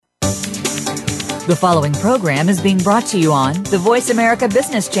The following program is being brought to you on the Voice America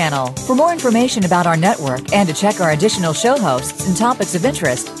Business Channel. For more information about our network and to check our additional show hosts and topics of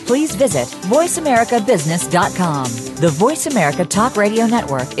interest, please visit voiceamericabusiness.com. The Voice America Talk Radio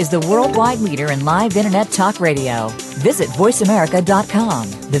Network is the worldwide leader in live Internet talk radio. Visit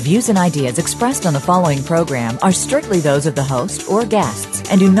voiceamerica.com. The views and ideas expressed on the following program are strictly those of the host or guests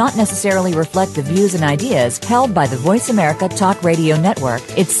and do not necessarily reflect the views and ideas held by the Voice America Talk Radio Network,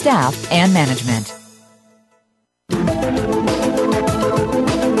 its staff, and management.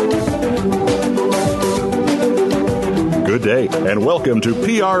 Good day, and welcome to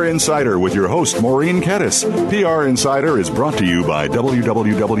PR Insider with your host, Maureen Kedes. PR Insider is brought to you by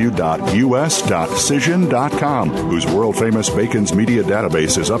www.us.cision.com, whose world-famous Bacon's media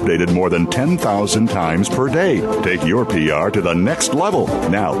database is updated more than 10,000 times per day. Take your PR to the next level.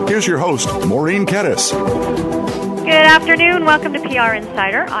 Now, here's your host, Maureen Kedes. Good afternoon. Welcome to PR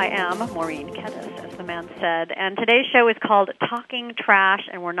Insider. I am Maureen Kedes, as the man said, and today's show is called Talking Trash,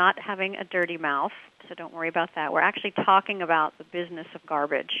 and we're not having a dirty mouth. So don't worry about that. We're actually talking about the business of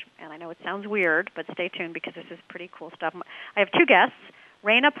garbage. And I know it sounds weird, but stay tuned because this is pretty cool stuff. I have two guests.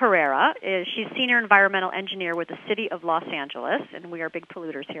 Reina Pereira, she's Senior Environmental Engineer with the City of Los Angeles, and we are big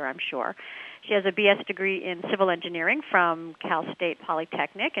polluters here, I'm sure. She has a BS degree in Civil Engineering from Cal State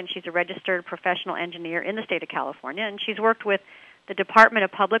Polytechnic, and she's a registered professional engineer in the state of California, and she's worked with the Department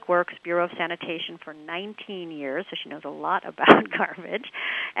of Public Works, Bureau of Sanitation for 19 years, so she knows a lot about garbage.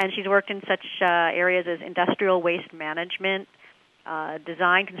 And she's worked in such areas as industrial waste management,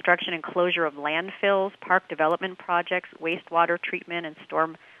 design, construction, and closure of landfills, park development projects, wastewater treatment and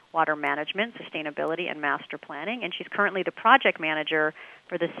stormwater management, sustainability, and master planning. And she's currently the project manager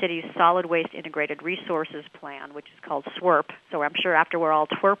for the city's Solid Waste Integrated Resources Plan, which is called SWIRP. So I'm sure after we're all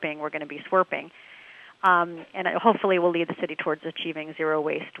twerping, we're going to be swirping. And hopefully will lead the city towards achieving zero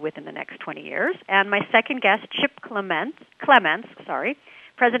waste within the next 20 years. And my second guest, Chip Clements,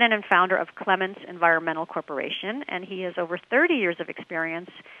 president and founder of Clements Environmental Corporation, and he has over 30 years of experience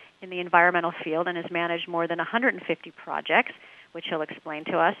in the environmental field and has managed more than 150 projects, which he'll explain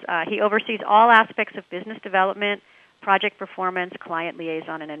to us. He oversees all aspects of business development, project performance, client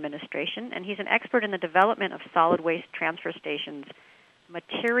liaison, and administration, and he's an expert in the development of solid waste transfer stations,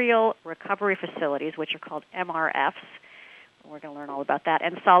 material recovery facilities, which are called MRFs. We're going to learn all about that,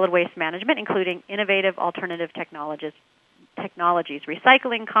 and solid waste management, including innovative alternative technologies,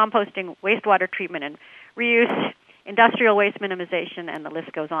 recycling, composting, wastewater treatment and reuse, industrial waste minimization, and the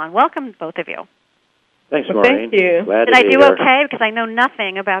list goes on. Welcome, both of you. Thanks, Maureen. Thank you. Glad Did to I be do here. okay? Because I know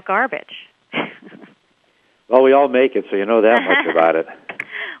nothing about garbage. Well, we all make it, so you know that much about it.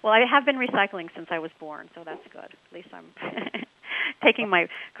 Well, I have been recycling since I was born, so that's good. At least I'm taking my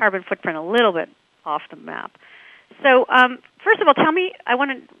carbon footprint a little bit off the map. So, first of all, tell me,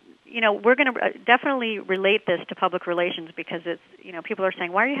 we're going to definitely relate this to public relations because it's, people are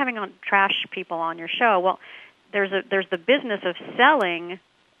saying, why are you having trash people on your show? Well, there's the business of selling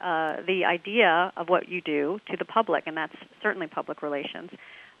the idea of what you do to the public, and that's certainly public relations.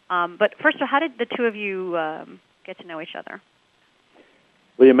 But first of all, how did the two of you get to know each other?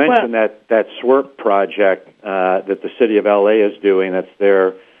 Well, you mentioned that SWIRP project that the City of L.A. is doing. That's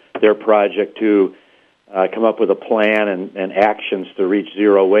their project to come up with a plan and actions to reach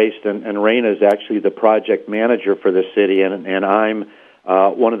zero waste. And Reina is actually the project manager for the city, and I'm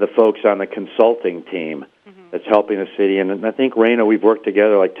one of the folks on the consulting team that's helping the city. And I think, Reina, we've worked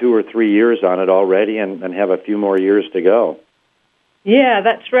together like 2 or 3 years on it already and have a few more years to go. Yeah,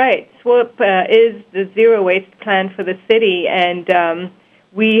 that's right. SWIRP is the zero waste plan for the city, and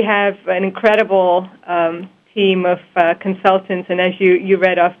we have an incredible team of consultants, and as you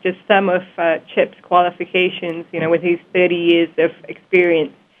read off just some of Chip's qualifications, with his 30 years of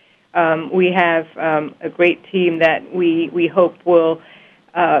experience, we have a great team that we hope will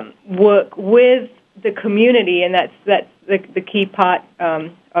work with the community, and that's the key part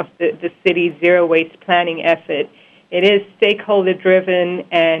of the city's zero waste planning effort. It is stakeholder-driven,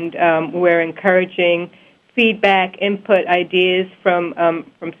 and we're encouraging feedback, input, ideas from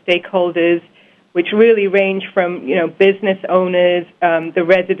stakeholders, which really range from business owners, the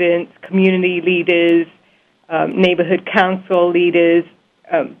residents, community leaders, neighborhood council leaders.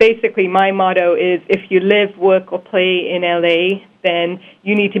 Basically, my motto is: if you live, work, or play in LA, then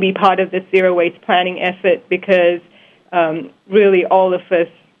you need to be part of the zero waste planning effort because really all of us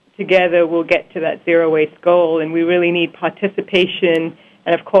together will get to that zero waste goal, and we really need participation.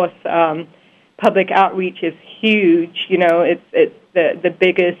 And of course, public outreach is huge. It's the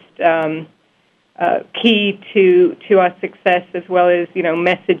biggest key to our success, as well as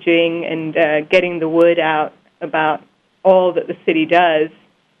messaging and getting the word out about all that the city does.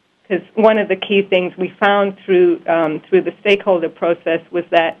 because one of the key things we found through the stakeholder process was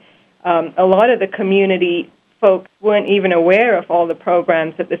that a lot of the community folks weren't even aware of all the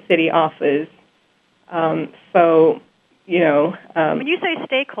programs that the city offers. When you say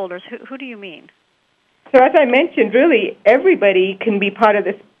stakeholders, who do you mean? So as I mentioned, really everybody can be part of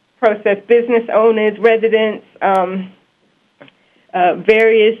this process: business owners, residents,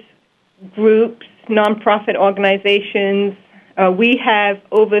 various groups, nonprofit organizations. We have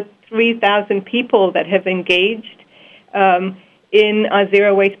over 3,000 people that have engaged in our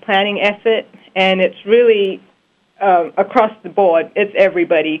zero waste planning effort, and it's really across the board. It's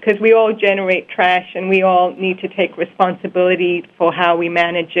everybody, because we all generate trash, and we all need to take responsibility for how we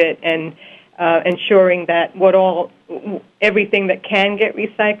manage it, and ensuring that everything that can get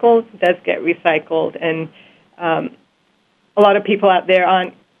recycled does get recycled. And a lot of people out there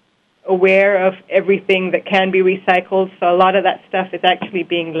aren't aware of everything that can be recycled, so a lot of that stuff is actually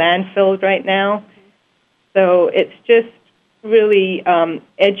being landfilled right now. So it's just really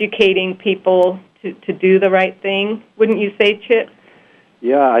educating people to do the right thing. Wouldn't you say, Chip?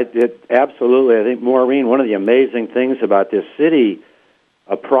 Yeah, absolutely. I think, Maureen, one of the amazing things about this city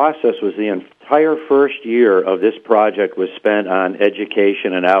process was the entire first year of this project was spent on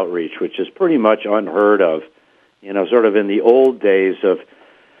education and outreach, which is pretty much unheard of. Sort of in the old days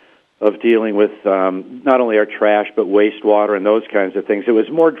of dealing with not only our trash but wastewater and those kinds of things. It was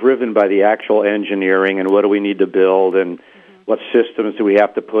more driven by the actual engineering and what do we need to build and what systems do we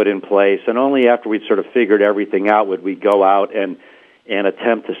have to put in place. And only after we'd sort of figured everything out would we go out and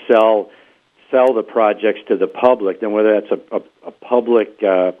attempt to sell the projects to the public, and whether that's a public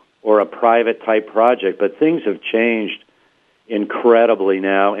or a private type project. But things have changed incredibly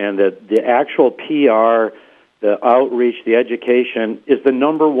now, and the actual PR, the outreach, the education is the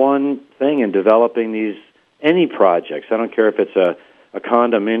number one thing in developing any projects. I don't care if it's a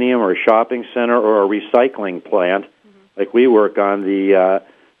condominium or a shopping center or a recycling plant like we work on. The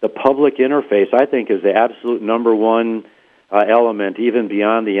public interface, I think, is the absolute number one element, even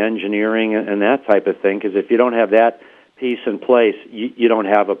beyond the engineering and that type of thing, because if you don't have that piece in place, you don't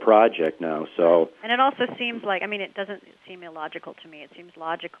have a project now. So, and it also seems like, it doesn't seem illogical to me. It seems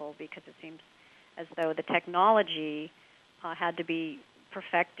logical because it seems as though the technology had to be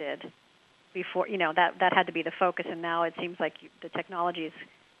perfected before, that had to be the focus, and now it seems like the technology is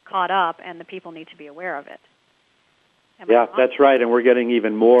caught up and the people need to be aware of it. Yeah, that's right, and we're getting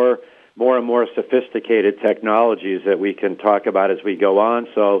even more and more sophisticated technologies that we can talk about as we go on.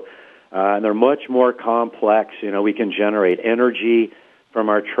 So and they're much more complex. We can generate energy from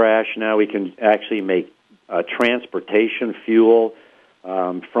our trash now. We can actually make transportation fuel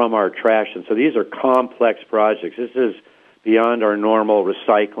from our trash. And so these are complex projects. This is beyond our normal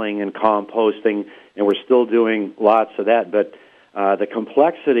recycling and composting, and we're still doing lots of that. But the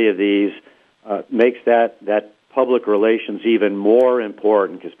complexity of these makes that public relations even more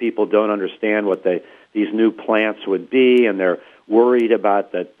important, because people don't understand what these new plants would be, and they're worried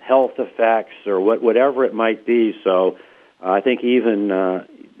about the health effects or whatever it might be. So I think even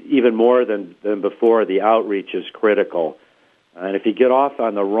more than before, the outreach is critical. And if you get off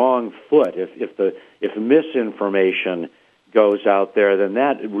on the wrong foot, if misinformation goes out there, then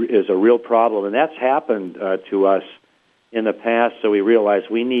that is a real problem, and that's happened to us in the past. So we realize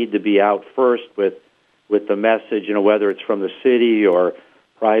we need to be out first with the message, whether it's from the city or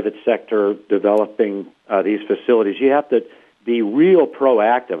private sector developing these facilities. You have to be real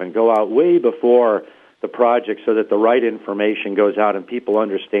proactive and go out way before the project so that the right information goes out and people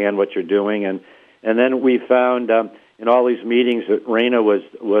understand what you're doing. And then we found in all these meetings that Raina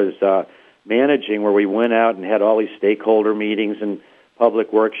was managing, where we went out and had all these stakeholder meetings and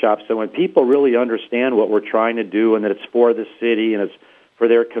public workshops, so when people really understand what we're trying to do and that it's for the city and it's for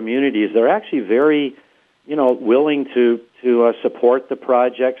their communities, they're actually very willing to support the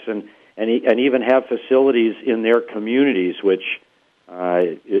projects and even have facilities in their communities, which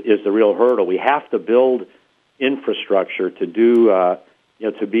is the real hurdle. We have to build infrastructure to do,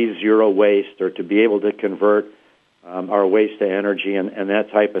 to be zero waste, or to be able to convert our waste to energy and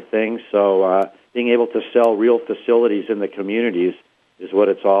that type of thing. So being able to sell real facilities in the communities is what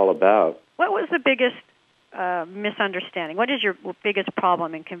it's all about. What was the biggest misunderstanding? What is your biggest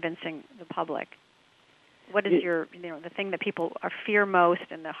problem in convincing the public? What is the thing that people fear most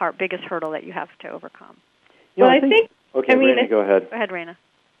and the biggest hurdle that you have to overcome? Well, I think. Okay, Raina, go ahead. Go ahead, Raina.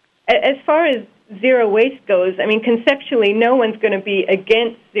 As far as zero waste goes, conceptually, no one's going to be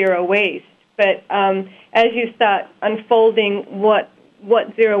against zero waste. But as you start unfolding what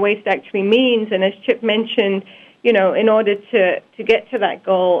zero waste actually means, and as Chip mentioned, in order to get to that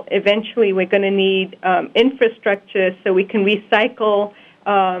goal, eventually we're going to need infrastructure so we can recycle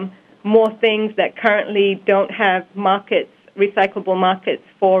more things that currently don't have markets, recyclable markets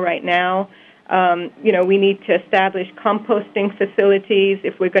for right now. We need to establish composting facilities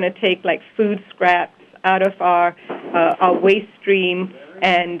if we're going to take like food scraps out of our waste stream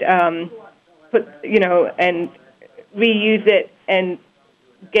and and reuse it and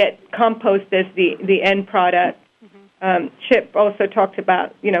get compost as the end product. Chip also talked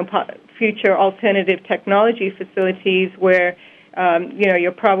about future alternative technology facilities where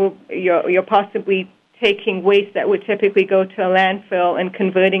you're possibly taking waste that would typically go to a landfill and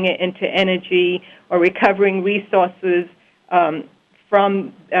converting it into energy or recovering resources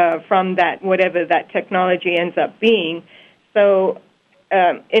from that, whatever that technology ends up being. So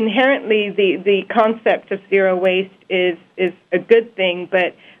inherently, the concept of zero waste is a good thing,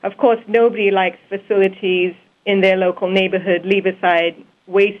 but of course nobody likes facilities in their local neighborhood leave aside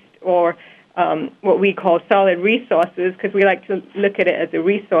waste or what we call solid resources, because we like to look at it as a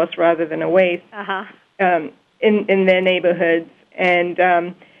resource rather than a waste. In their neighborhoods,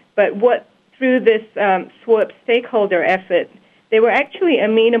 but through this SWRP stakeholder effort, they were actually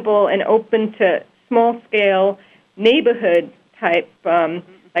amenable and open to small-scale neighborhood type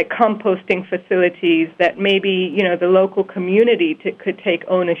like composting facilities that maybe the local community could take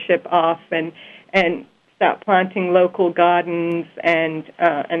ownership of and start planting local gardens and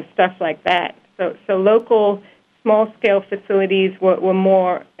stuff like that. So local small-scale facilities were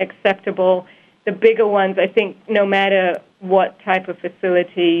more acceptable. The bigger ones, I think, no matter what type of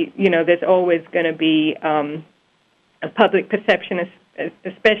facility, there's always going to be a public perception,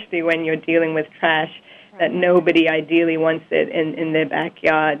 especially when you're dealing with trash, that nobody ideally wants it in their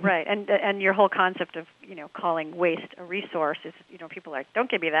backyard. Right, and your whole concept of calling waste a resource is people are like, don't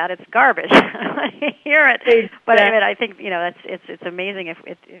give me that, it's garbage. I hear it, but I think it's amazing if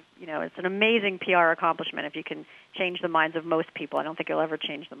it's an amazing PR accomplishment if you can change the minds of most people. I don't think you'll ever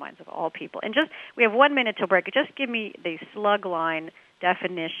change the minds of all people. And we have 1 minute till break. Just give me the slug line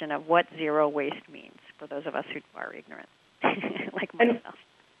definition of what zero waste means for those of us who are ignorant, like myself.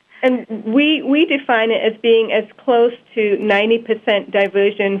 And we define it as being as close to 90%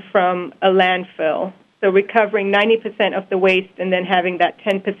 diversion from a landfill. So recovering 90% of the waste and then having that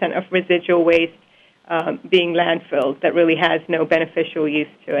 10% of residual waste being landfilled that really has no beneficial use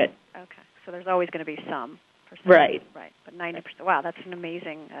to it. Okay. So there's always going to be some percent. Right. Right. But 90%. Wow, that's an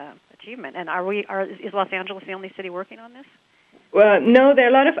amazing achievement. And is Los Angeles the only city working on this? Well, no, there are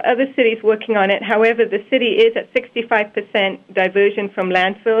a lot of other cities working on it. However, the city is at 65% diversion from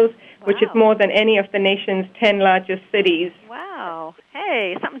landfills, which is more than any of the nation's 10 largest cities. Wow.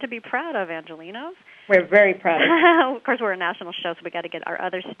 Hey, something to be proud of, Angelinos. We're very proud of it. Of course, we're a national show, so we got to get our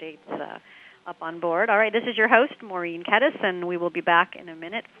other states up on board. All right, this is your host, Maureen Kedes, and we will be back in a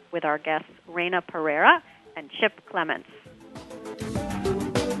minute with our guests, Reina Pereira and Chip Clements.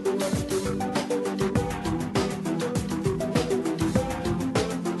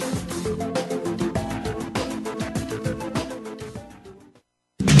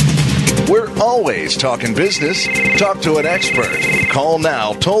 We're always talking business. Talk to an expert. Call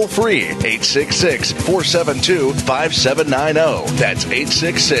now toll-free 866-472-5790. That's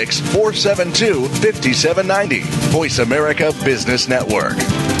 866-472-5790. Voice America Business Network.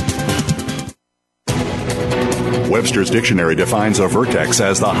 Webster's Dictionary defines a vertex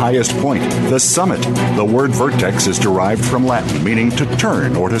as the highest point, the summit. The word vertex is derived from Latin, meaning to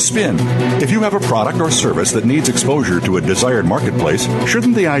turn or to spin. If you have a product or service that needs exposure to a desired marketplace,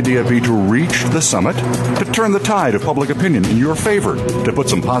 shouldn't the idea be to reach the summit? To turn the tide of public opinion in your favor? To put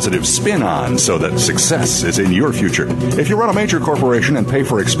some positive spin on so that success is in your future? If you run a major corporation and pay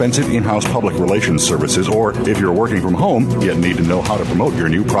for expensive in-house public relations services, or if you're working from home yet need to know how to promote your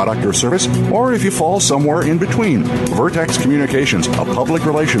new product or service, or if you fall somewhere in between, Vertex Communications, a public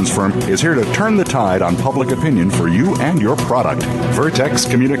relations firm, is here to turn the tide on public opinion for you and your product. Vertex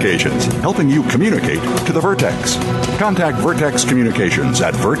Communications, helping you communicate to the Vertex. Contact Vertex Communications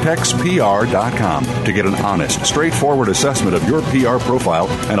at vertexpr.com to get an honest, straightforward assessment of your PR profile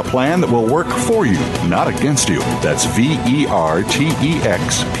and a plan that will work for you, not against you. That's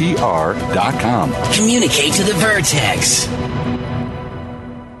vertexpr.com. Communicate to the Vertex.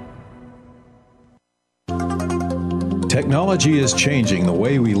 Technology is changing the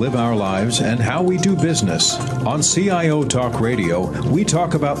way we live our lives and how we do business. On CIO Talk Radio, we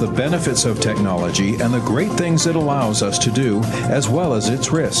talk about the benefits of technology and the great things it allows us to do, as well as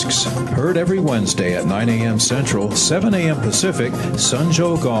its risks. Heard every Wednesday at 9 a.m. Central, 7 a.m. Pacific,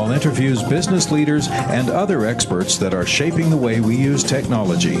 Sanjo Gall interviews business leaders and other experts that are shaping the way we use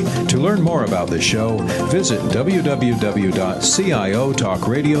technology. To learn more about the show, visit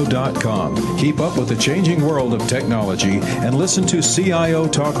www.ciotalkradio.com. Keep up with the changing world of technology technology and listen to CIO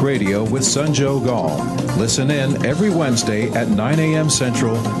Talk Radio with Sanjo Gall. Listen in every Wednesday at 9 a.m.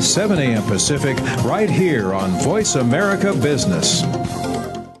 Central, 7 a.m. Pacific, right here on Voice America Business.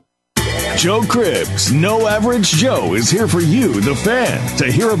 Joe Cribbs, No Average Joe, is here for you, the fan,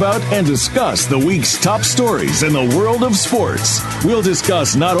 to hear about and discuss the week's top stories in the world of sports. We'll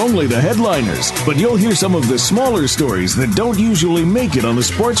discuss not only the headliners, but you'll hear some of the smaller stories that don't usually make it on the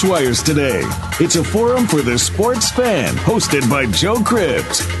sports wires today. It's a forum for the sports fan, hosted by Joe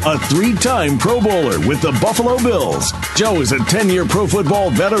Cribbs, a 3-time Pro Bowler with the Buffalo Bills. Joe is a 10-year pro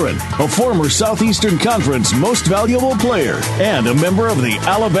football veteran, a former Southeastern Conference Most Valuable Player, and a member of the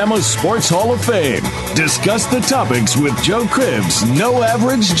Alabama Sports Hall of Fame. Discuss the topics with Joe Cribbs, No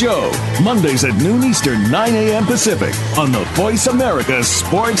Average Joe, Mondays at noon Eastern, 9 a.m. Pacific, on the Voice America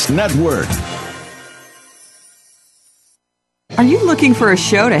Sports Network. Are you looking for a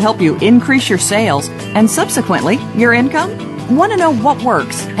show to help you increase your sales and subsequently your income? Want to know what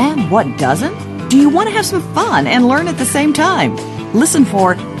works and what doesn't? Do you want to have some fun and learn at the same time? Listen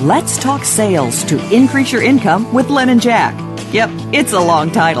for Let's Talk Sales to Increase Your Income with Len and Jack. Yep, it's a long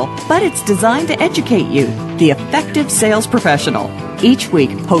title, but it's designed to educate you, the effective sales professional. Each week,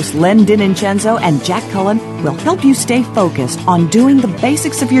 hosts Len DiNincenzo and Jack Cullen will help you stay focused on doing the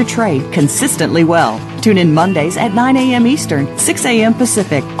basics of your trade consistently well. Tune in Mondays at 9 a.m. Eastern, 6 a.m.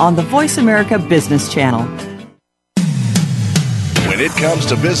 Pacific on the Voice America Business Channel. When it comes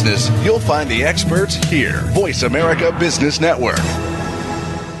to business, you'll find the experts here. Voice America Business Network.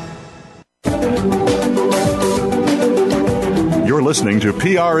 You're listening to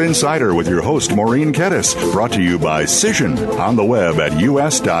PR Insider with your host, Maureen Kedes, brought to you by Cision on the web at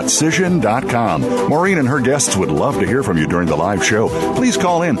us.cision.com. Maureen and her guests would love to hear from you during the live show. Please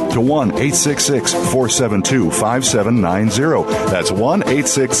call in to 1-866-472-5790. That's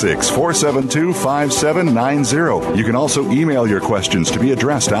 1-866-472-5790. You can also email your questions to be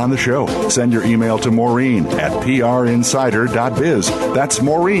addressed on the show. Send your email to Maureen at prinsider.biz. That's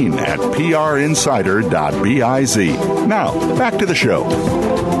Maureen at prinsider.biz. Now, back to the show.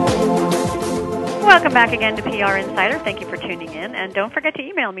 Welcome back again to PR Insider. Thank you for tuning in. And don't forget to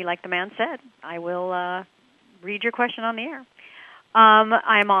email me like the man said. I will read your question on the air.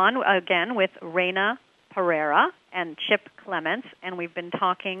 I'm on, again, with Reina Pereira and Chip Clements, and we've been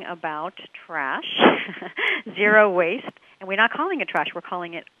talking about trash, zero waste. And we're not calling it trash. We're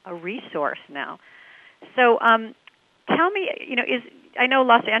calling it a resource now. So tell me, I know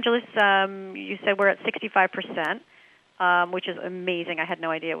Los Angeles, you said we're at 65%. Which is amazing. I had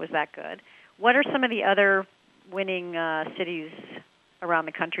no idea it was that good. What are some of the other winning cities around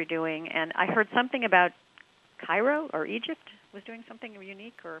the country doing? And I heard something about Cairo or Egypt was doing something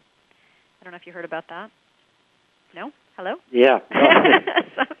unique, or I don't know if you heard about that. No? Hello? Yeah.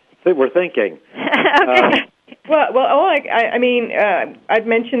 We're thinking. Okay. I'd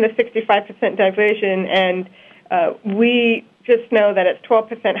mentioned the 65% diversion, and we just know that it's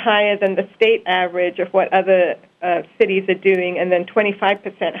 12% higher than the state average of what other cities are doing, and then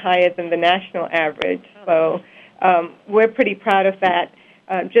 25% higher than the national average. So we're pretty proud of that.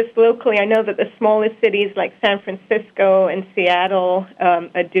 Just locally, I know that the smallest cities like San Francisco and Seattle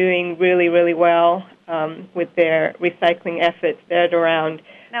are doing really, really well with their recycling efforts. They're at around...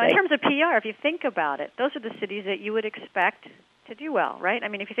 Now, in terms of PR, if you think about it, those are the cities that you would expect to do well, right? I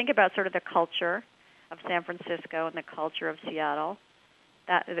mean, if you think about sort of the culture of San Francisco and the culture of Seattle,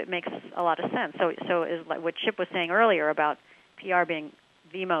 that it makes a lot of sense. So is like what Chip was saying earlier about PR being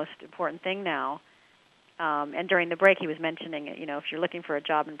the most important thing now. And during the break, he was mentioning, if you're looking for a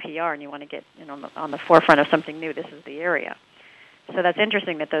job in PR and you want to get on the forefront of something new, this is the area. So that's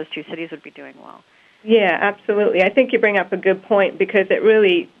interesting that those two cities would be doing well. Yeah, absolutely. I think you bring up a good point, because it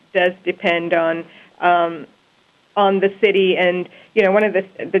really does depend on the city. And one of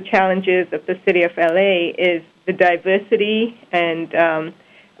the challenges of the city of LA is the diversity and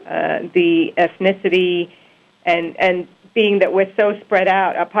the ethnicity, and being that we're so spread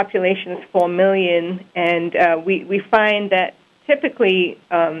out. Our population is 4 million, and we find that typically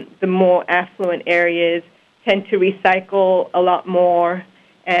the more affluent areas tend to recycle a lot more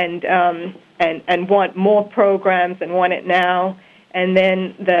and want more programs and want it now. And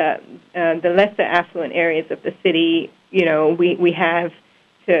then the lesser affluent areas of the city, we have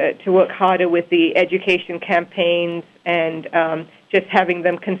to work harder with the education campaigns and just having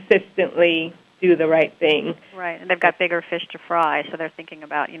them consistently do the right thing. Right, and they've got bigger fish to fry, so they're thinking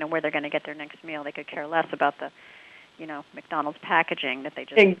about, where they're going to get their next meal. They could care less about the, McDonald's packaging that they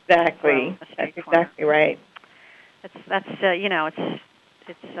just exactly. That's exactly right. It's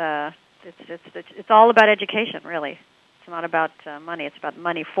all about education, really. It's not about money. It's about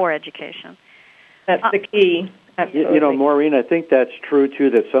money for education. That's the key. Absolutely. You know, Maureen, I think that's true too.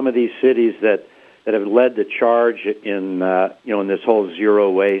 That some of these cities that have led the charge in in this whole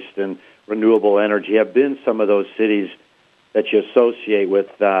zero waste and renewable energy have been some of those cities that you associate with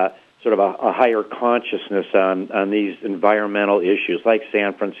sort of a higher consciousness on these environmental issues, like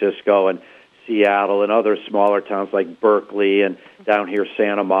San Francisco and Seattle and other smaller towns like Berkeley and down here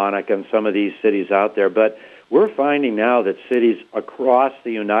Santa Monica and some of these cities out there. But we're finding now that cities across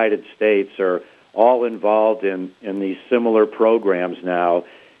the United States are all involved in these similar programs now.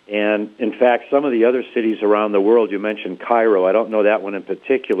 And, in fact, some of the other cities around the world, you mentioned Cairo. I don't know that one in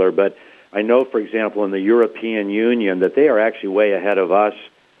particular, but I know, for example, in the European Union that they are actually way ahead of us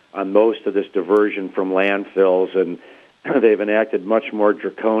on most of this diversion from landfills, and they've enacted much more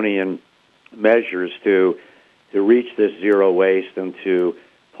draconian measures to reach this zero waste and to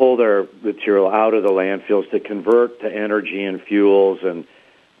pull their material out of the landfills to convert to energy and fuels. And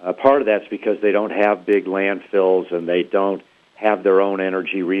part of that's because they don't have big landfills and they don't have their own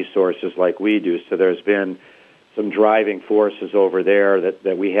energy resources like we do. So there's been some driving forces over there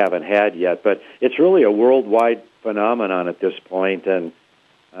that we haven't had yet. But it's really a worldwide phenomenon at this point. And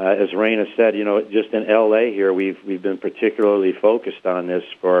as Raina said, just in L.A. here, we've been particularly focused on this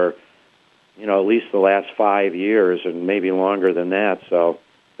for at least the last 5 years and maybe longer than that. So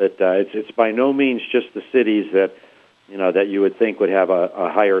that it's by no means just the cities that that you would think would have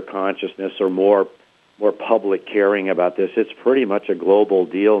a higher consciousness or more public caring about this. It's pretty much a global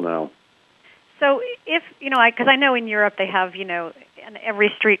deal now. So if, because I know in Europe they have, in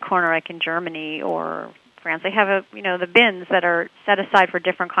every street corner, like in Germany or France, they have the bins that are set aside for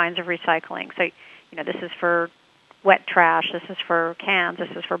different kinds of recycling. So, this is for wet trash, this is for cans,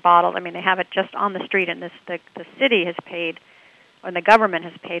 this is for bottles. I mean, they have it just on the street, and the city has paid, or the government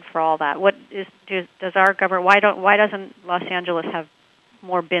has paid for all that. Does our government? Why doesn't Los Angeles have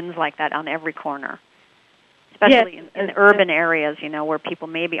more bins like that on every corner, especially in urban areas, where people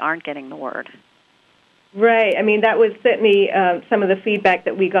maybe aren't getting the word? Right. I mean, that was certainly some of the feedback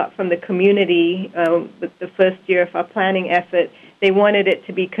that we got from the community with the first year of our planning effort. They wanted it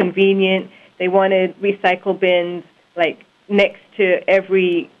to be convenient. They wanted recycle bins like next to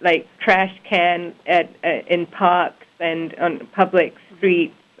every trash can in parks and on public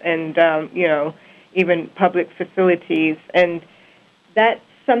streets and even public facilities. And that's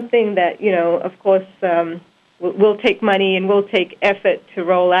something that of course will take money and will take effort to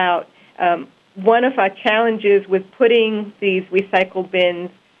roll out. One of our challenges with putting these recycle bins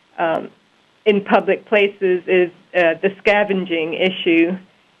in public places is the scavenging issue,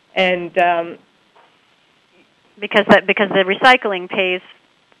 and because the recycling pays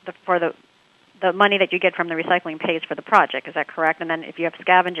for the money that you get from the recycling pays for the project. Is that correct? And then if you have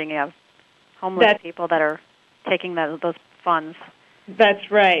scavenging, you have homeless people that are taking those funds.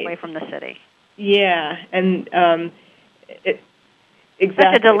 That's right. Away from the city. Yeah, and exactly.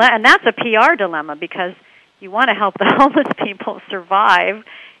 That's a dilemma, and that's a PR dilemma because you want to help the homeless people survive,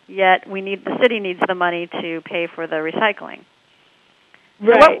 yet the city needs the money to pay for the recycling.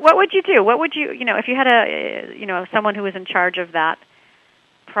 Right. So what would you do? What would you, if you had someone who was in charge of that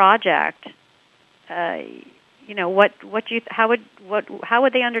project, how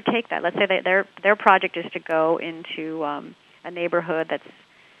would they undertake that? Let's say that their project is to go into a neighborhood that's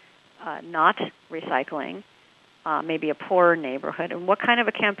not recycling. Maybe a poorer neighborhood, and what kind of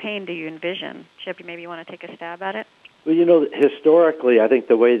a campaign do you envision? Chip, maybe you want to take a stab at it? Well, historically, I think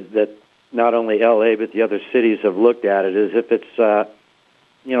the way that not only L.A. but the other cities have looked at it is if it's,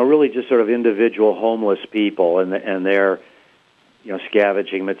 really just sort of individual homeless people and they're,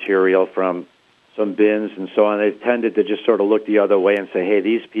 scavenging material from some bins and so on, they've tended to just sort of look the other way and say, hey,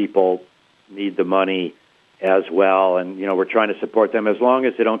 these people need the money as well, and, we're trying to support them as long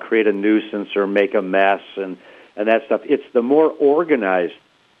as they don't create a nuisance or make a mess and that stuff. It's the more organized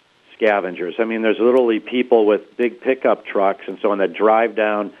scavengers. I mean, there's literally people with big pickup trucks and so on that drive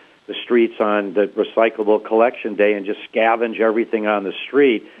down the streets on the recyclable collection day and just scavenge everything on the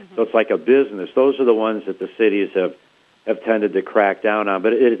street. Mm-hmm. So it's like a business. Those are the ones that the cities have tended to crack down on.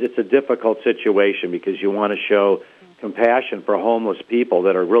 But it's a difficult situation because you want to show compassion for homeless people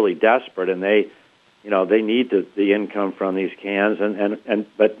that are really desperate, and they need the income from these cans,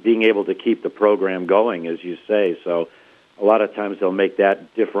 but being able to keep the program going, as you say. So a lot of times they'll make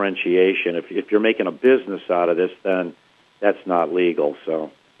that differentiation. If you're making a business out of this, then that's not legal.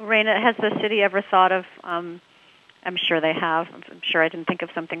 So, Raina, has the city ever thought of, I'm sure they have, I'm sure I didn't think of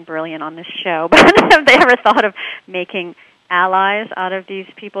something brilliant on this show, but have they ever thought of making allies out of these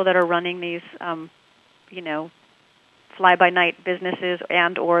people that are running these, fly-by-night businesses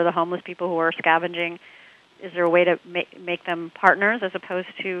and or the homeless people who are scavenging? Is there a way to make them partners as opposed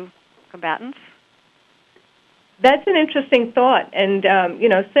to combatants? That's an interesting thought, and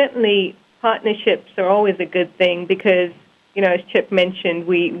certainly partnerships are always a good thing because, as Chip mentioned,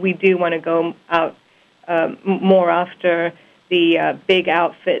 we do want to go out more after the big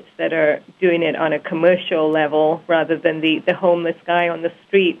outfits that are doing it on a commercial level rather than the homeless guy on the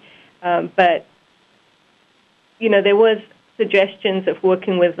street. But there was suggestions of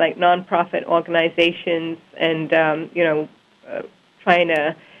working with like nonprofit organizations and trying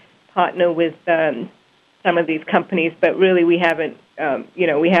to partner with some of these companies, but really we haven't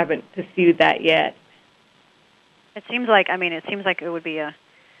pursued that yet. It seems like it would be a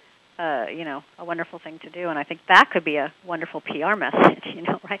wonderful thing to do, and I think that could be a wonderful PR message,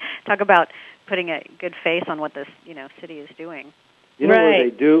 right? Talk about putting a good face on what this, city is doing. Where they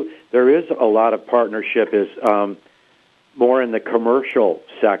do, there is a lot of partnership is more in the commercial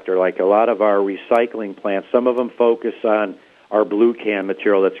sector, like a lot of our recycling plants. Some of them focus on our blue can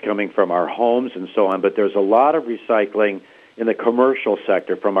material that's coming from our homes and so on, but there's a lot of recycling in the commercial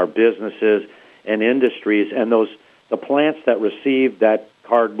sector from our businesses and industries, and the plants that receive that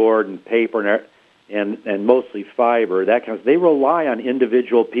cardboard and paper and mostly fiber, they rely on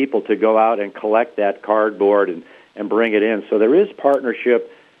individual people to go out and collect that cardboard and bring it in. So there is partnership,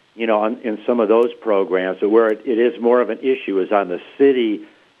 in some of those programs. But where it is more of an issue is on the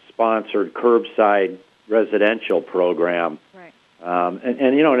city-sponsored curbside residential program. Right.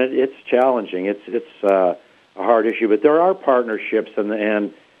 And it's challenging. It's a hard issue, but there are partnerships,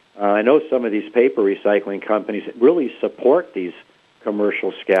 and I know some of these paper recycling companies really support these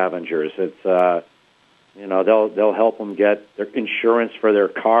commercial scavengers. It's they'll help them get their insurance for their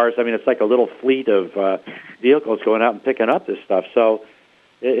cars. I mean, it's like a little fleet of vehicles going out and picking up this stuff. So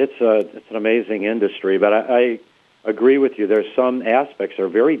it's an amazing industry. But I agree with you. There's some aspects that are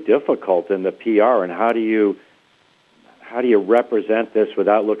very difficult in the PR, and how do you represent this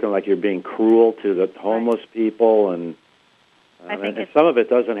without looking like you're being cruel to the homeless people? And some of it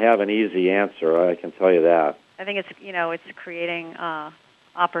doesn't have an easy answer. I can tell you that. I think it's creating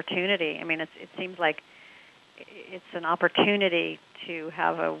opportunity. I mean, it seems like it's an opportunity to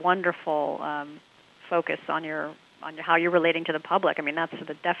have a wonderful focus on how you're relating to the public. I mean, that's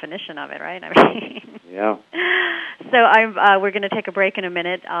the definition of it, right? I mean, yeah. So we're going to take a break in a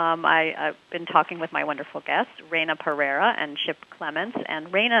minute. I've been talking with my wonderful guests, Reina Pereira and Chip Clements,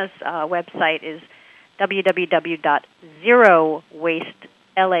 and Reina's website is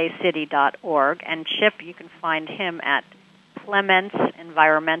www.zerowastelacity.org, and Chip, you can find him at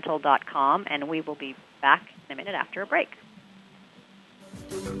clementsenvironmental.com, and we will be back in a minute after a break.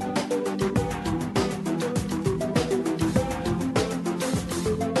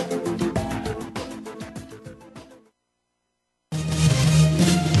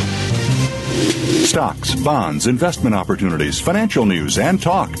 Stocks, bonds, investment opportunities, financial news, and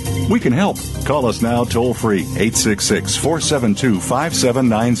talk. We can help. Call us now toll-free,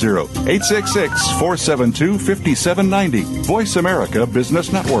 866-472-5790, 866-472-5790, Voice America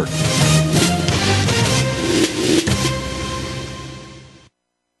Business Network.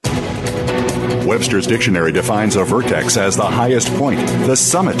 Webster's Dictionary defines a vertex as the highest point, the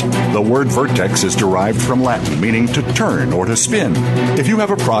summit. The word vertex is derived from Latin, meaning to turn or to spin. If you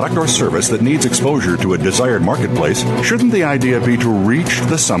have a product or service that needs exposure to a desired marketplace, shouldn't the idea be to reach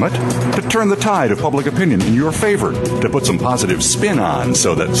the summit? To turn the tide of public opinion in your favor? To put some positive spin on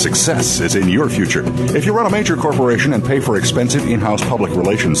so that success is in your future? If you run a major corporation and pay for expensive in-house public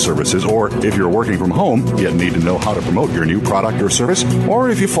relations services, or if you're working from home yet need to know how to promote your new product or service, or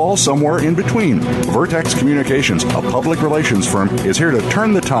if you fall somewhere in between, Vertex Communications, a public relations firm, is here to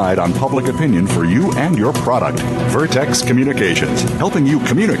turn the tide on public opinion for you and your product. Vertex Communications, helping you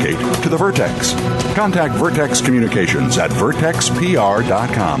communicate to the Vertex. Contact Vertex Communications at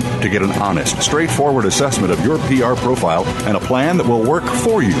vertexpr.com to get an honest, straightforward assessment of your PR profile and a plan that will work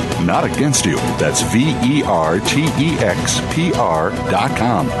for you, not against you. That's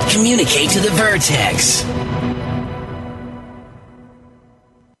vertexpr.com. Communicate to the Vertex.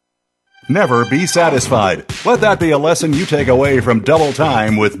 Never be satisfied. Let that be a lesson you take away from Double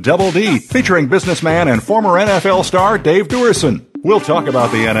Time with Double D, featuring businessman and former NFL star Dave Duerson. We'll talk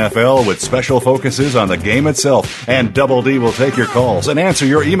about the NFL with special focuses on the game itself, and Double D will take your calls and answer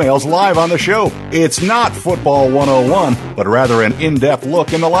your emails live on the show. It's not Football 101, but rather an in-depth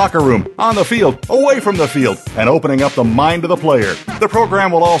look in the locker room, on the field, away from the field, and opening up the mind of the player. The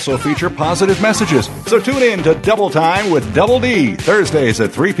program will also feature positive messages, so tune in to Double Time with Double D, Thursdays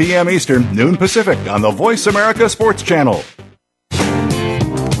at 3 p.m. Eastern, noon Pacific, on the Voice America Sports Channel.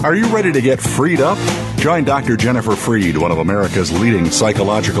 Are you ready to get freed up? Join Dr. Jennifer Freed, one of America's leading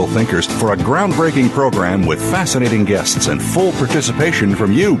psychological thinkers, for a groundbreaking program with fascinating guests and full participation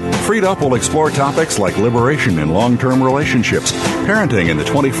from you. Freed Up will explore topics like liberation in long-term relationships, parenting in the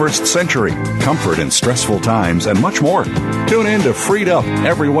 21st century, comfort in stressful times, and much more. Tune in to Freed Up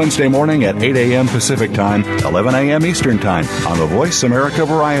every Wednesday morning at 8 a.m. Pacific Time, 11 a.m. Eastern Time on the Voice America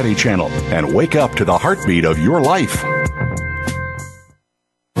Variety Channel, and wake up to the heartbeat of your life.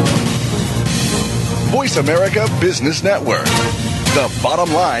 Voice America Business Network, the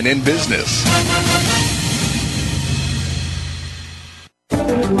bottom line in business.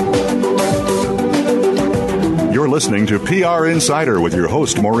 You're listening to PR Insider with your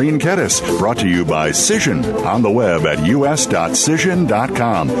host, Maureen Kedes, brought to you by Cision on the web at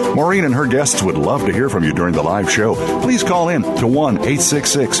us.cision.com. Maureen and her guests would love to hear from you during the live show. Please call in to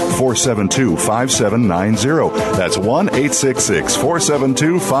 1-866-472-5790. That's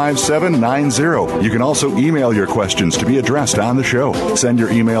 1-866-472-5790. You can also email your questions to be addressed on the show. Send your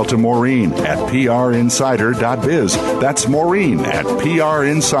email to Maureen at prinsider.biz. That's Maureen at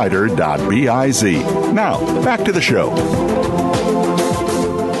prinsider.biz. Now, back to the show.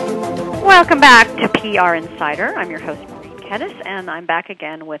 Welcome back to PR Insider. I'm your host, Maureen Kedes, and I'm back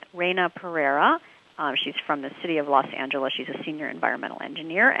again with Reina Pereira. She's from the city of Los Angeles. She's a senior environmental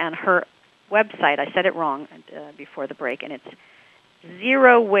engineer, and her website, I said it wrong before the break, and it's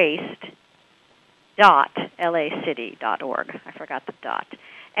zerowaste.lacity.org. I forgot the dot.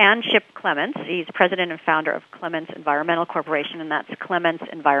 And Chip Clements. He's president and founder of Clements Environmental Corporation, and that's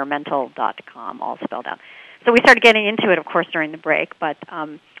clementsenvironmental.com, all spelled out. So we started getting into it, of course, during the break. But tell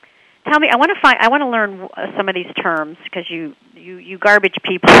me, I want to learn some of these terms because you garbage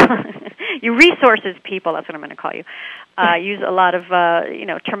people, you resources people. That's what I'm going to call you. Use a lot of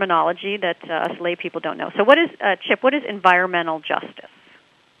terminology that us lay people don't know. So what is Chip? What is environmental justice?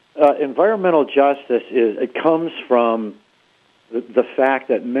 Environmental justice comes from the fact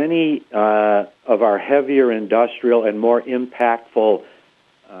that many of our heavier industrial and more impactful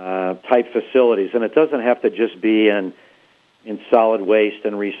type facilities, and it doesn't have to just be in solid waste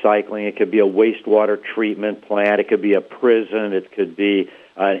and recycling. It could be a wastewater treatment plant. It could be a prison. It could be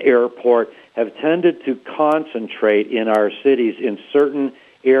an airport, have tended to concentrate in our cities in certain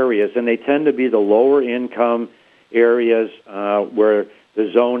areas, and they tend to be the lower income areas where the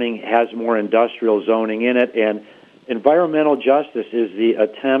zoning has more industrial zoning in it. And environmental justice is the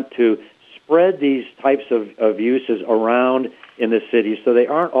attempt to spread these types of uses around in the cities so they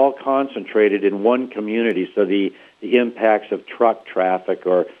aren't all concentrated in one community, so the impacts of truck traffic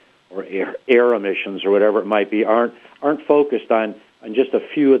or air emissions or whatever it might be aren't focused on just a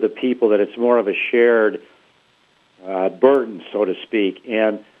few of the people, that it's more of a shared burden, so to speak.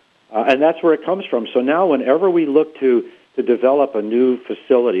 And that's where it comes from. So now whenever we look to develop a new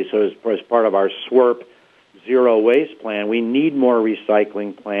facility, so as part of our SWRP zero waste plan, we need more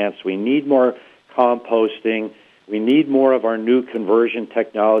recycling plants, we need more composting, we need more of our new conversion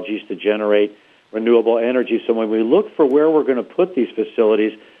technologies to generate renewable energy. So when we look for where we're going to put these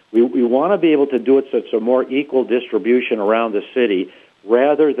facilities, we want to be able to do it so it's a more equal distribution around the city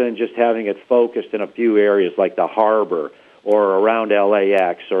rather than just having it focused in a few areas like the harbor or around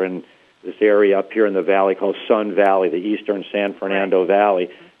LAX or in this area up here in the valley called Sun Valley, the eastern San Fernando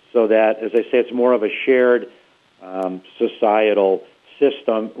Valley, so that, as I say, it's more of a shared societal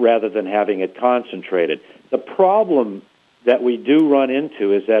system rather than having it concentrated. The problem that we do run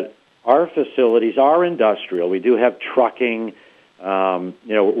into is that our facilities are industrial. We do have trucking.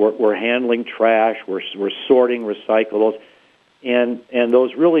 We're handling trash. We're sorting recyclables, and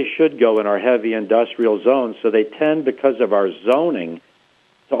those really should go in our heavy industrial zones. So they tend, because of our zoning,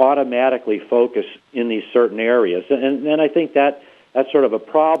 to automatically focus in these certain areas. And I think that's sort of a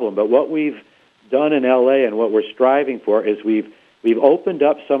problem. But what we've done in LA and what we're striving for is we've opened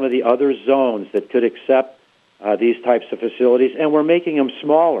up some of the other zones that could accept these types of facilities, and we're making them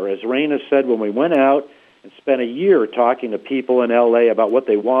smaller. As Reina said, when we went out and spent a year talking to people in LA about what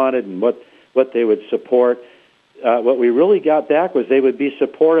they wanted and what they would support, what we really got back was they would be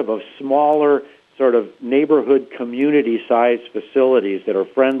supportive of smaller, sort of neighborhood community-sized facilities that are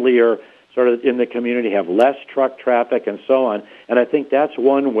friendlier, sort of in the community, have less truck traffic and so on. And I think that's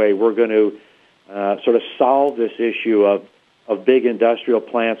one way we're going to sort of solve this issue of big industrial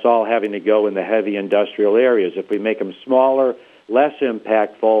plants all having to go in the heavy industrial areas. If we make them smaller, less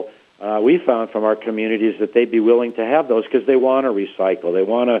impactful, we found from our communities that they'd be willing to have those because they want to recycle. They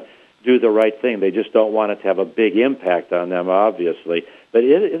want to do the right thing. They just don't want it to have a big impact on them, obviously. But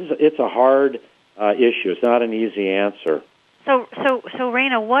it's a hard issue. It's not an easy answer. So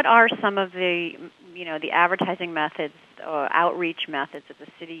Reina, what are some of the the advertising methods outreach methods that the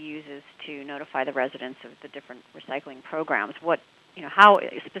city uses to notify the residents of the different recycling programs. How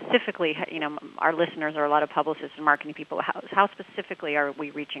specifically, our listeners are a lot of publicists and marketing people. How specifically are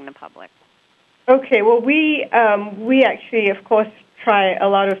we reaching the public? Okay, well, we actually, of course, try a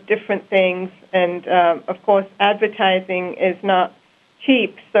lot of different things, and of course, advertising is not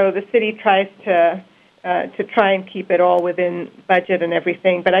cheap, so the city tries to try and keep it all within budget and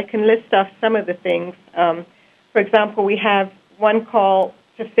everything. But I can list off some of the things. For example, we have one call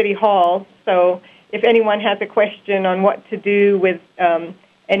to City Hall, so if anyone has a question on what to do with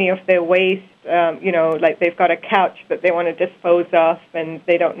any of their waste, like they've got a couch that they want to dispose of and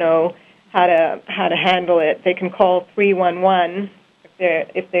they don't know how to handle it, they can call 311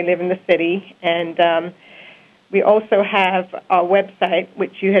 if they live in the city. And we also have our website,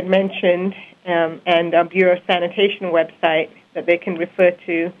 which you had mentioned, and our Bureau of Sanitation website that they can refer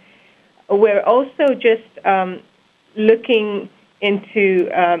to. We're also just looking into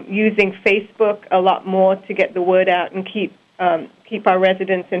using Facebook a lot more to get the word out and keep our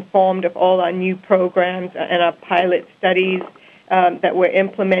residents informed of all our new programs and our pilot studies that we're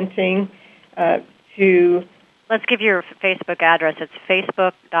implementing. Let's give your Facebook address. It's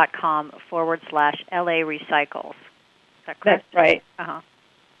facebook.com/LA Recycles. Is that correct? That's right. Uh-huh.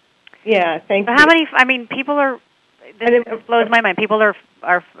 Yeah, thank you. How many? People are. This blows my mind. People are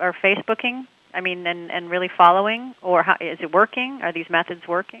Facebooking. And really following, or is it working? Are these methods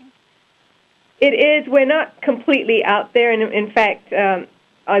working? It is. We're not completely out there, and in fact,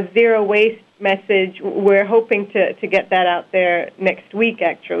 our zero waste message, we're hoping to get that out there next week,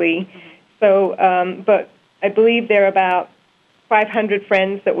 actually. Mm-hmm. So, but I believe there are about 500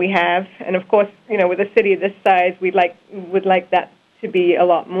 friends that we have, and of course, with a city of this size, would like that to be a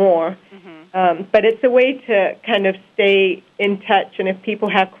lot more. Mm-hmm. But it's a way to kind of stay in touch, and if people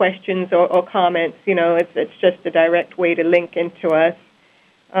have questions or comments, it's just a direct way to link into us.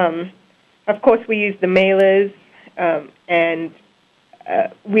 Of course, we use the mailers, and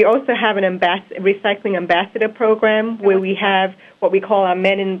we also have an recycling ambassador program where we have what we call our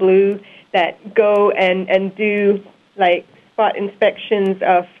Men in Blue that go and do like spot inspections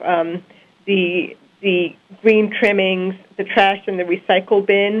of the green trimmings, the trash, and the recycle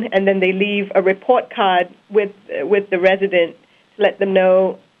bin, and then they leave a report card with the resident to let them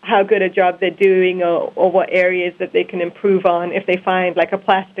know how good a job they're doing or what areas that they can improve on if they find like a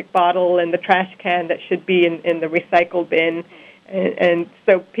plastic bottle in the trash can that should be in the recycle bin. And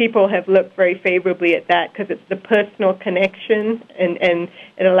so people have looked very favorably at that because it's the personal connection, and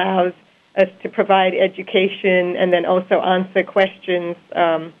it allows us to provide education and then also answer questions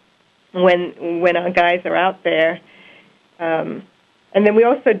when our guys are out there. And then we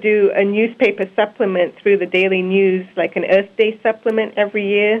also do a newspaper supplement through the Daily News, like an Earth Day supplement every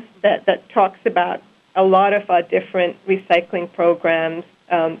year that talks about a lot of our different recycling programs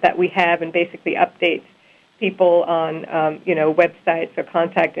that we have, and basically updates people on websites or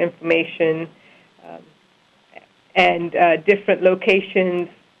contact information and different locations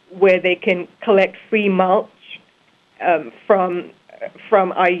where they can collect free mulch from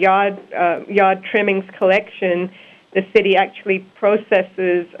our yard trimmings collection. The city actually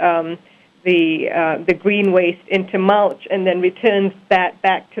processes the green waste into mulch and then returns that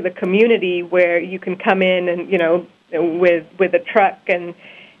back to the community, where you can come in and with a truck and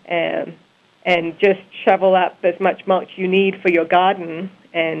just shovel up as much mulch you need for your garden.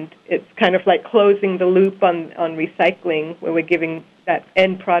 And it's kind of like closing the loop on recycling, where we're giving that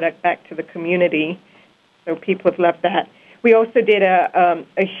end product back to the community. So people have loved that. We also did a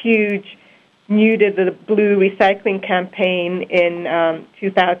huge New to the Blue recycling campaign in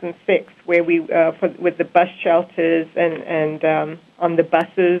 2006, where we with the bus shelters and on the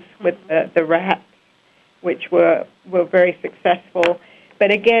buses with the wraps, which were very successful.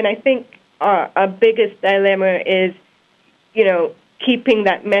 But again, I think our biggest dilemma is, keeping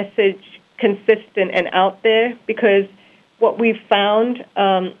that message consistent and out there, because what we've found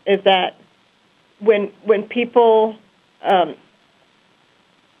is that when people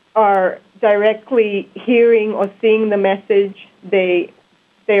are directly hearing or seeing the message, they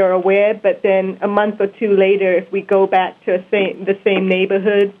are aware. But then a month or two later, if we go back to the same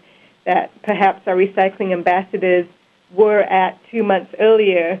neighborhood that perhaps our recycling ambassadors were at 2 months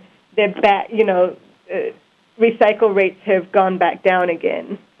earlier, they're back. Recycle rates have gone back down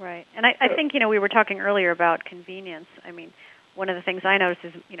again. Right, and I think we were talking earlier about convenience. I mean, one of the things I noticed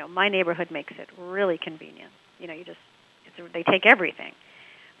is my neighborhood makes it really convenient. They take everything.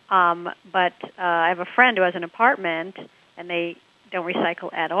 But I have a friend who has an apartment, and they don't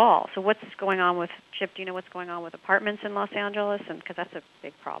recycle at all. So what's going on with, Chip, do you know what's going on with apartments in Los Angeles? And because that's a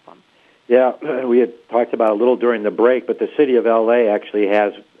big problem. Yeah, we had talked about it a little during the break, but the city of L.A. actually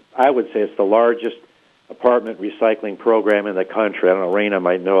has, I would say it's the largest apartment recycling program in the country. I don't know, Raina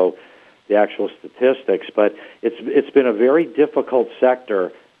might know the actual statistics, but it's been a very difficult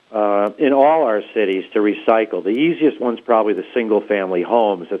sector in all our cities to recycle. The easiest one's probably the single-family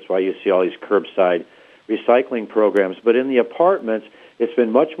homes. That's why you see all these curbside recycling programs. But in the apartments, it's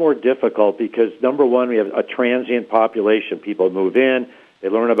been much more difficult because, number one, we have a transient population. People move in, they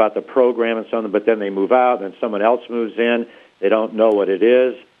learn about the program and so on, but then they move out, and then someone else moves in. They don't know what it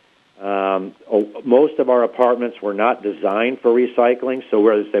is. Most of our apartments were not designed for recycling, so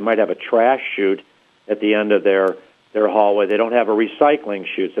whereas they might have a trash chute at the end of their hallway, they don't have a recycling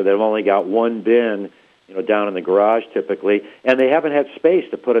chute, so they've only got one bin, down in the garage typically, and they haven't had space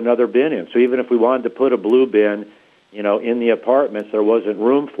to put another bin in. So even if we wanted to put a blue bin, in the apartments, there wasn't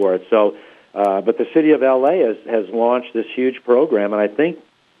room for it. So, but the city of LA has launched this huge program, and I think,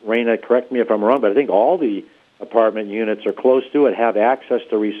 Raina, correct me if I'm wrong, but I think all the apartment units are close to it have access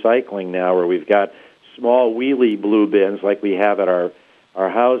to recycling now, where we've got small wheelie blue bins like we have at our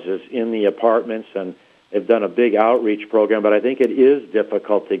houses in the apartments, and they've done a big outreach program. But I think it is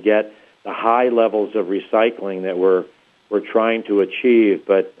difficult to get the high levels of recycling that we're trying to achieve.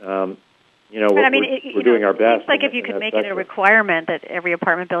 But we're doing our best. It's like if you could make it a requirement that every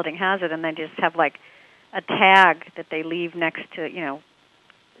apartment building has it, and then just have like a tag that they leave next to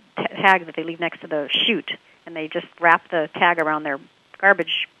the chute, and they just wrap the tag around their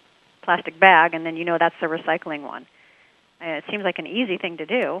garbage plastic bag, and then that's the recycling one. And it seems like an easy thing to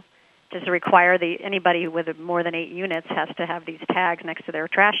do. Just to require anybody with more than 8 units has to have these tags next to their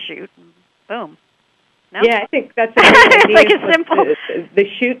trash chute. Boom. No? Yeah, I think that's a great idea. Like it's simple. The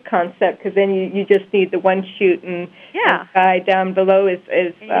chute concept, because then you just need the one chute, and the guy down below is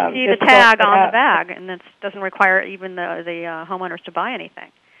you see the tag on the bag, and it doesn't require even the homeowners to buy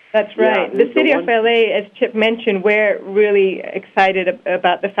anything. That's right. Yeah, the city of LA, as Chip mentioned, we're really excited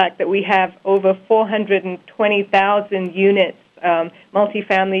about the fact that we have over 420,000 units,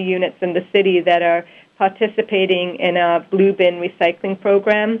 multifamily units in the city that are participating in our blue bin recycling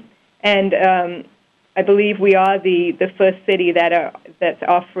program. And I believe we are the first city that's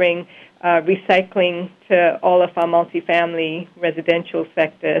offering recycling to all of our multifamily residential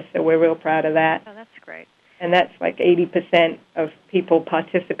sector, so we're real proud of that. Oh, that's great. And that's like 80% of people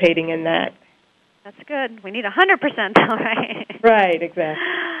participating in that. That's good. We need 100%, all right? Right, exactly.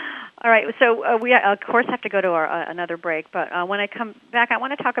 All right, so we, of course, have to go to another break, but when I come back, I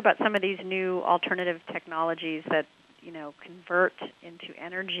want to talk about some of these new alternative technologies that, convert into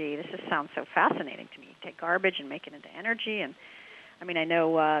energy. This just sounds so fascinating to me. You take garbage and make it into energy, and, I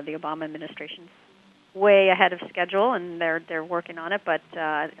know the Obama administration's way ahead of schedule, and they're working on it, but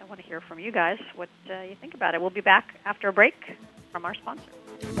I want to hear from you guys what you think about it. We'll be back after a break from our sponsor.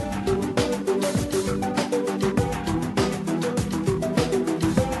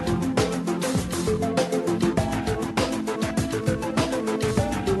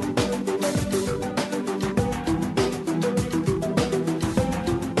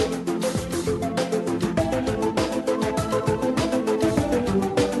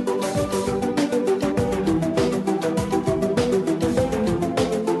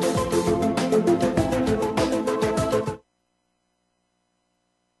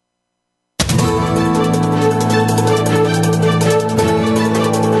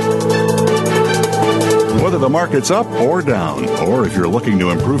 The market's up or down, or if you're looking to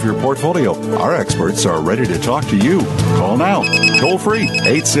improve your portfolio, our experts are ready to talk to you. Call now. Toll free,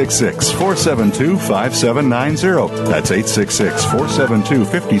 866-472-5790. That's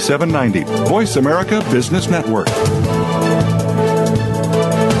 866-472-5790. Voice America Business Network.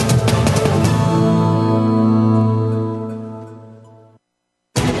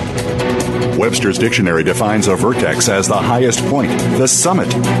 Webster's Dictionary defines a vertex as the highest point, the summit.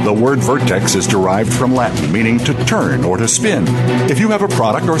 The word vertex is derived from Latin, meaning to turn or to spin. If you have a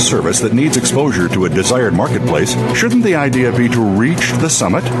product or service that needs exposure to a desired marketplace, shouldn't the idea be to reach the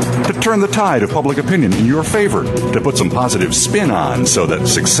summit? To turn the tide of public opinion in your favor? To put some positive spin on so that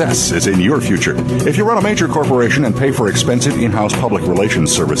success is in your future? If you run a major corporation and pay for expensive in-house public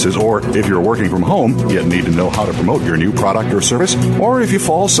relations services, or if you're working from home yet need to know how to promote your new product or service, or if you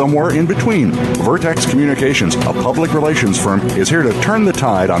fall somewhere in between, Vertex Communications, a public relations firm, is here to turn the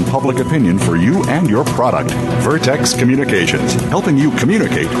tide on public opinion for you and your product. Vertex Communications, helping you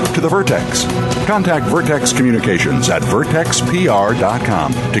communicate to the Vertex. Contact Vertex Communications at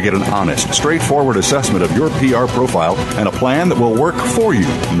vertexpr.com to get an honest, straightforward assessment of your PR profile and a plan that will work for you,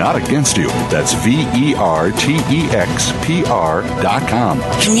 not against you. That's vertexpr.com.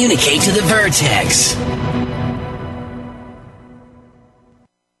 Communicate to the Vertex.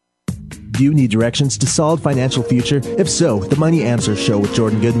 Do you need directions to solid financial future? If so, the Money Answer Show with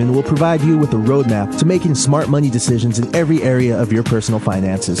Jordan Goodman will provide you with a roadmap to making smart money decisions in every area of your personal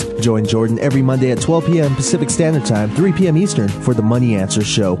finances. Join Jordan every Monday at 12 p.m. Pacific Standard Time, 3 p.m. Eastern for the Money Answer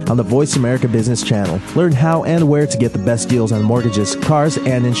Show on the Voice America Business Channel. Learn how and where to get the best deals on mortgages, cars,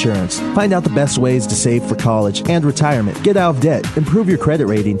 and insurance. Find out the best ways to save for college and retirement, get out of debt, improve your credit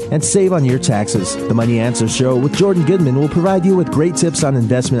rating, and save on your taxes. The Money Answer Show with Jordan Goodman will provide you with great tips on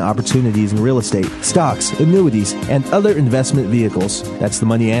investment opportunities in real estate, stocks, annuities, and other investment vehicles. That's the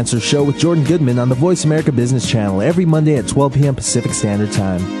Money Answer Show with Jordan Goodman on the Voice America Business Channel every Monday at 12 p.m. Pacific Standard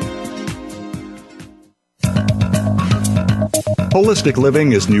Time. Holistic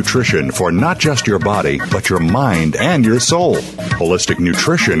living is nutrition for not just your body, but your mind and your soul. Holistic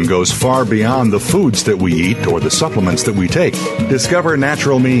nutrition goes far beyond the foods that we eat or the supplements that we take. Discover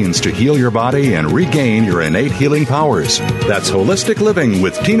natural means to heal your body and regain your innate healing powers. That's Holistic Living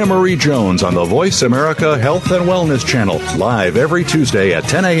with Tina Marie Jones on the Voice America Health and Wellness Channel, live every Tuesday at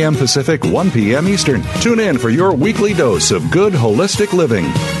 10 a.m. Pacific, 1 p.m. Eastern. Tune in for your weekly dose of good holistic living.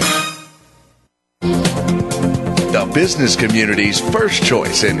 The business community's first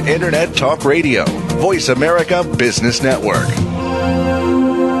choice in Internet Talk Radio. Voice America Business Network.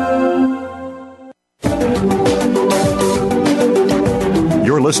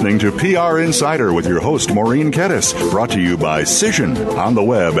 You're listening to PR Insider with your host, Maureen Kedes, brought to you by Cision on the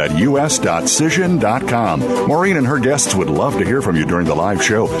web at us.cision.com. Maureen and her guests would love to hear from you during the live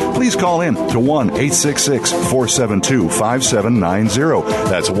show. Please call in to 1-866-472-5790.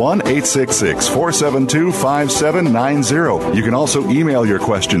 That's 1-866-472-5790. You can also email your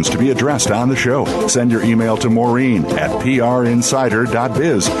questions to be addressed on the show. Send your email to Maureen at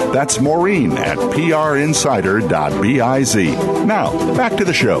prinsider.biz. That's Maureen at prinsider.biz. Now, back to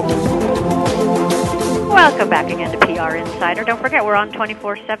the show. Welcome back again to PR Insider. Don't forget, we're on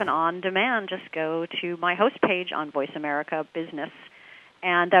 24/7 on demand. Just go to my host page on Voice America Business.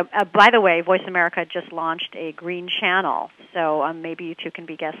 And by the way, Voice America just launched a green channel, so maybe you two can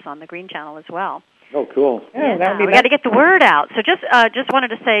be guests on the green channel as well. Oh, cool. Yeah, we got to get the word out. So just wanted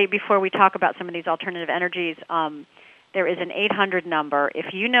to say before we talk about some of these alternative energies, there is an 800 number.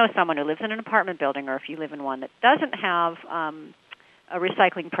 If you know someone who lives in an apartment building or if you live in one that doesn't have a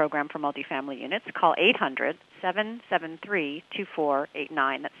recycling program for multifamily units, call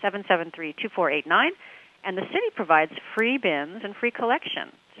 800-773-2489. That's 773-2489. And the city provides free bins and free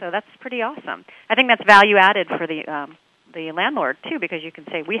collection. So that's pretty awesome. I think that's value added for the landlord, too, because you can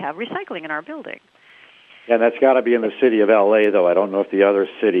say, we have recycling in our building. Yeah, and that's got to be in the city of L.A., though. I don't know if the other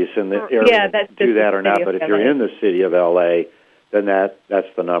cities in the area do that or not, but if you're in the city of L.A., then that's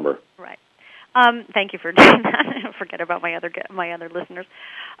the number. Right. Thank you for doing that. Forget about my other listeners.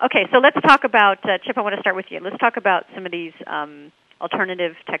 Okay, so let's talk about, Chip, I want to start with you. Let's talk about some of these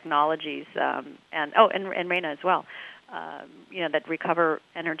alternative technologies, and Raina as well, that recover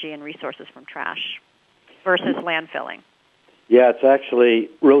energy and resources from trash versus landfilling. Yeah, it's actually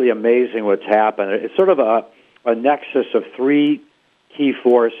really amazing what's happened. It's sort of a nexus of three key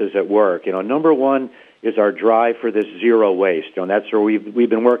forces at work. Number one is our drive for this zero waste. And that's where we've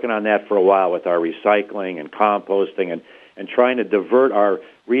been working on that for a while with our recycling and composting and trying to divert our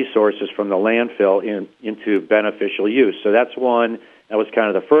resources from the landfill into beneficial use. So that's one. That was kind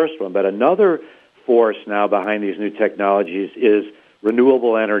of the first one. But another force now behind these new technologies is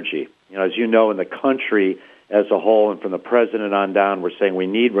renewable energy. As you know, in the country as a whole and from the president on down, we're saying we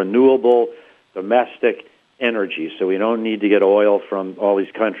need renewable domestic energy. So we don't need to get oil from all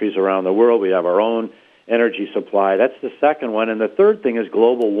these countries around the world. We have our own energy supply. That's the second one. And the third thing is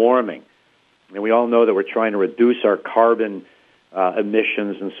global warming. And we all know that we're trying to reduce our carbon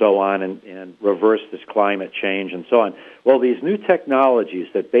emissions and so on and reverse this climate change and so on. Well, these new technologies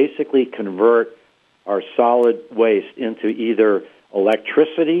that basically convert our solid waste into either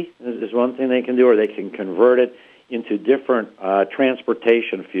electricity is one thing they can do, or they can convert it into different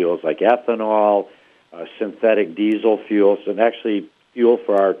transportation fuels like ethanol, synthetic diesel fuels, and actually fuel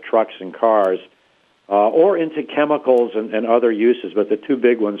for our trucks and cars, or into chemicals and other uses, but the two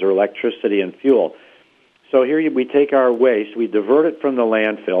big ones are electricity and fuel. So here we take our waste, we divert it from the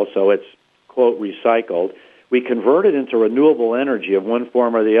landfill, so it's, quote, recycled. We convert it into renewable energy of one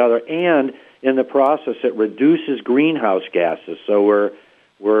form or the other, and in the process it reduces greenhouse gases. So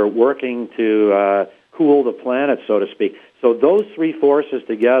we're working to cool the planet, so to speak. So those three forces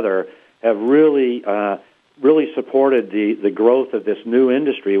together have really supported the growth of this new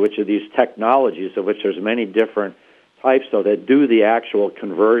industry, which are these technologies, of which there's many different types, though, that do the actual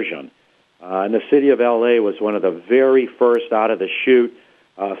conversion. And the city of L.A. was one of the very first out of the chute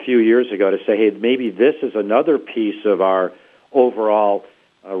a few years ago to say, hey, maybe this is another piece of our overall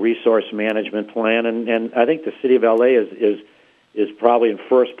resource management plan, and I think the city of LA is probably in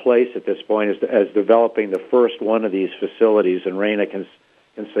first place at this point as developing the first one of these facilities, and Raina can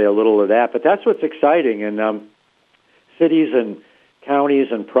say a little of that. But that's what's exciting, and cities and counties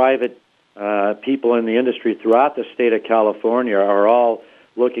and private people in the industry throughout the state of California are all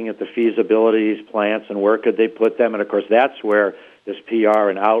looking at the feasibility of these plants and where could they put them. And, of course, that's where this PR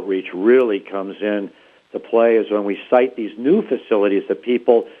and outreach really comes in to play, is when we cite these new facilities that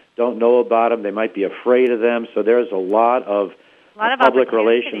people don't know about them. They might be afraid of them. So there's a lot of public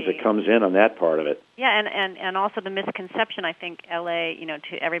relations that comes in on that part of it. Yeah, and also the misconception, I think, L.A.,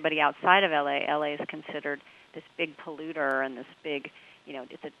 to everybody outside of L.A., L.A. is considered this big polluter and this big,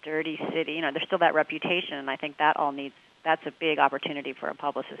 it's a dirty city. There's still that reputation, and I think that's a big opportunity for a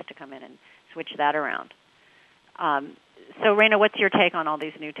publicist to come in and switch that around. So, Raina, what's your take on all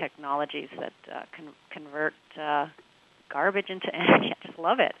these new technologies that convert garbage into energy? I just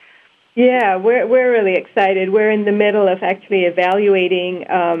love it. Yeah, we're really excited. We're in the middle of actually evaluating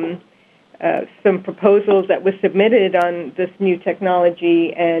some proposals that were submitted on this new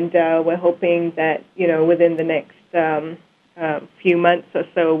technology, and we're hoping that within the next few months or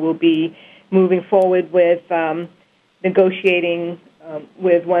so we'll be moving forward with negotiating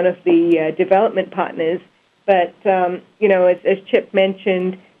with one of the development partners. But as Chip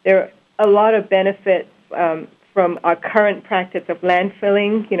mentioned, there are a lot of benefits from our current practice of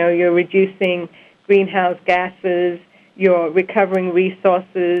landfilling. You're reducing greenhouse gases, you're recovering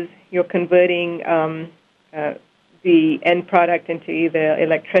resources, you're converting the end product into either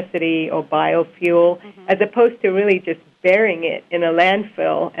electricity or biofuel, as opposed to really just burying it in a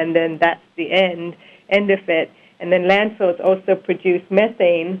landfill, and then that's the end of it. And then landfills also produce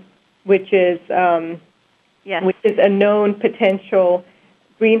methane, which is a known potential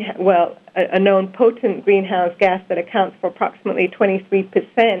a known potent greenhouse gas that accounts for approximately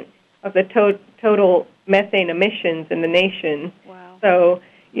 23% of the total methane emissions in the nation. Wow. So,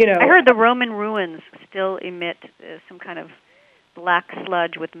 I heard the Roman ruins still emit some kind of black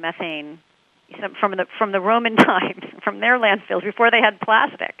sludge with methane from the Roman times, from their landfills before they had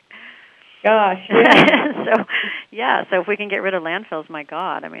plastic. Gosh, yeah. So if we can get rid of landfills, my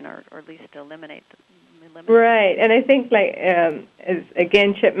God, or at least eliminate them. Right, and I think, as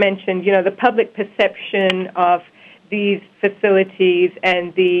again Chip mentioned, the public perception of these facilities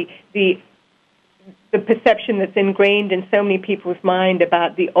and the perception that's ingrained in so many people's mind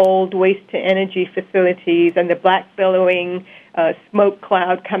about the old waste-to-energy facilities and the black billowing smoke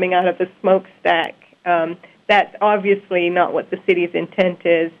cloud coming out of the smokestack, that's obviously not what the city's intent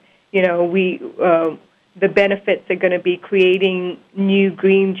is. The benefits are going to be creating new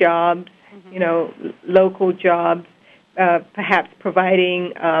green jobs, local jobs, perhaps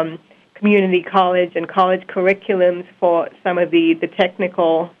providing community college and college curriculums for some of the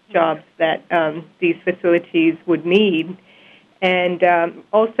technical jobs that these facilities would need, and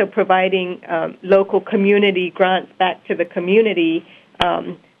also providing local community grants back to the community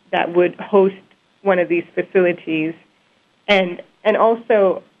that would host one of these facilities. And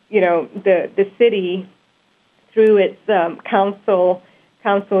also, the city, through its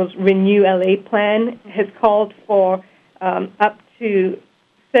council's Renew LA plan, has called for up to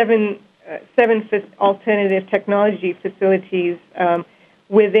seven alternative technology facilities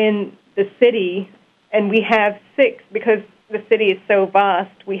within the city, and we have 6, because the city is so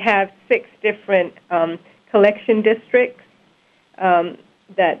vast, we have 6 different collection districts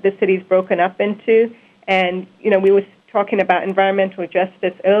that the city's broken up into. And, we were talking about environmental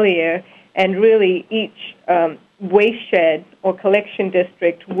justice earlier, and really each waste shed or collection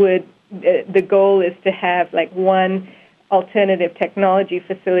district the goal is to have one alternative technology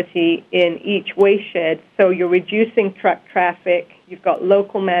facility in each waste shed. So you're reducing truck traffic, you've got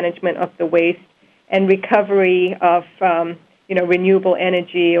local management of the waste, and recovery of renewable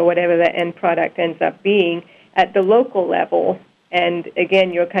energy or whatever the end product ends up being at the local level. And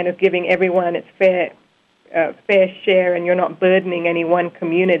again, you're kind of giving everyone its fair share, and you're not burdening any one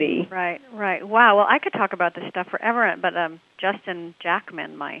community. Right. Wow. Well, I could talk about this stuff forever, but Justin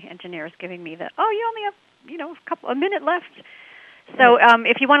Jackman, my engineer, is giving me you only have a minute left. So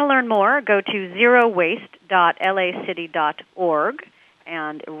if you want to learn more, go to zerowwaste.lacity.org,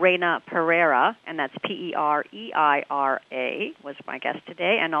 and Raina Pereira, and that's Pereira, was my guest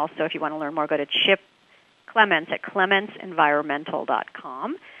today. And also, if you want to learn more, go to Chip Clements at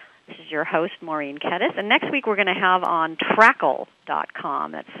clementsenvironmental.com. This is your host, Maureen Kedes. And next week we're going to have on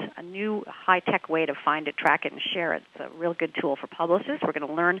Trackle.com. That's a new high-tech way to find it, track it, and share it. It's a real good tool for publicists. We're going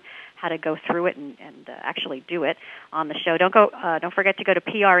to learn how to go through it and actually do it on the show. Don't forget to go to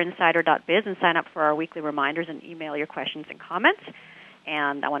prinsider.biz and sign up for our weekly reminders and email your questions and comments.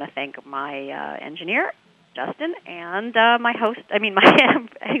 And I want to thank my engineer, Justin, and my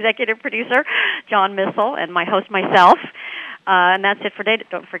executive producer, John Missel, and my host, myself. And that's it for today.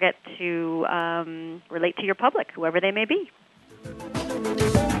 Don't forget to relate to your public, whoever they may be.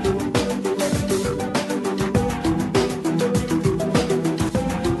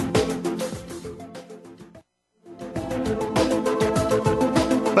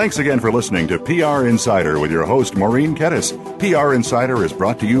 Thanks again for listening to PR Insider with your host, Maureen Kedes. PR Insider is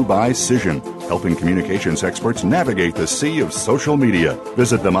brought to you by Cision, helping communications experts navigate the sea of social media.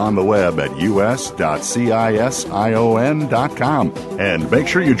 Visit them on the web at us.cision.com. And make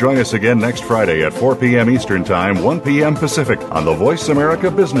sure you join us again next Friday at 4 p.m. Eastern Time, 1 p.m. Pacific on the Voice America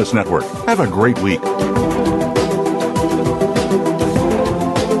Business Network. Have a great week.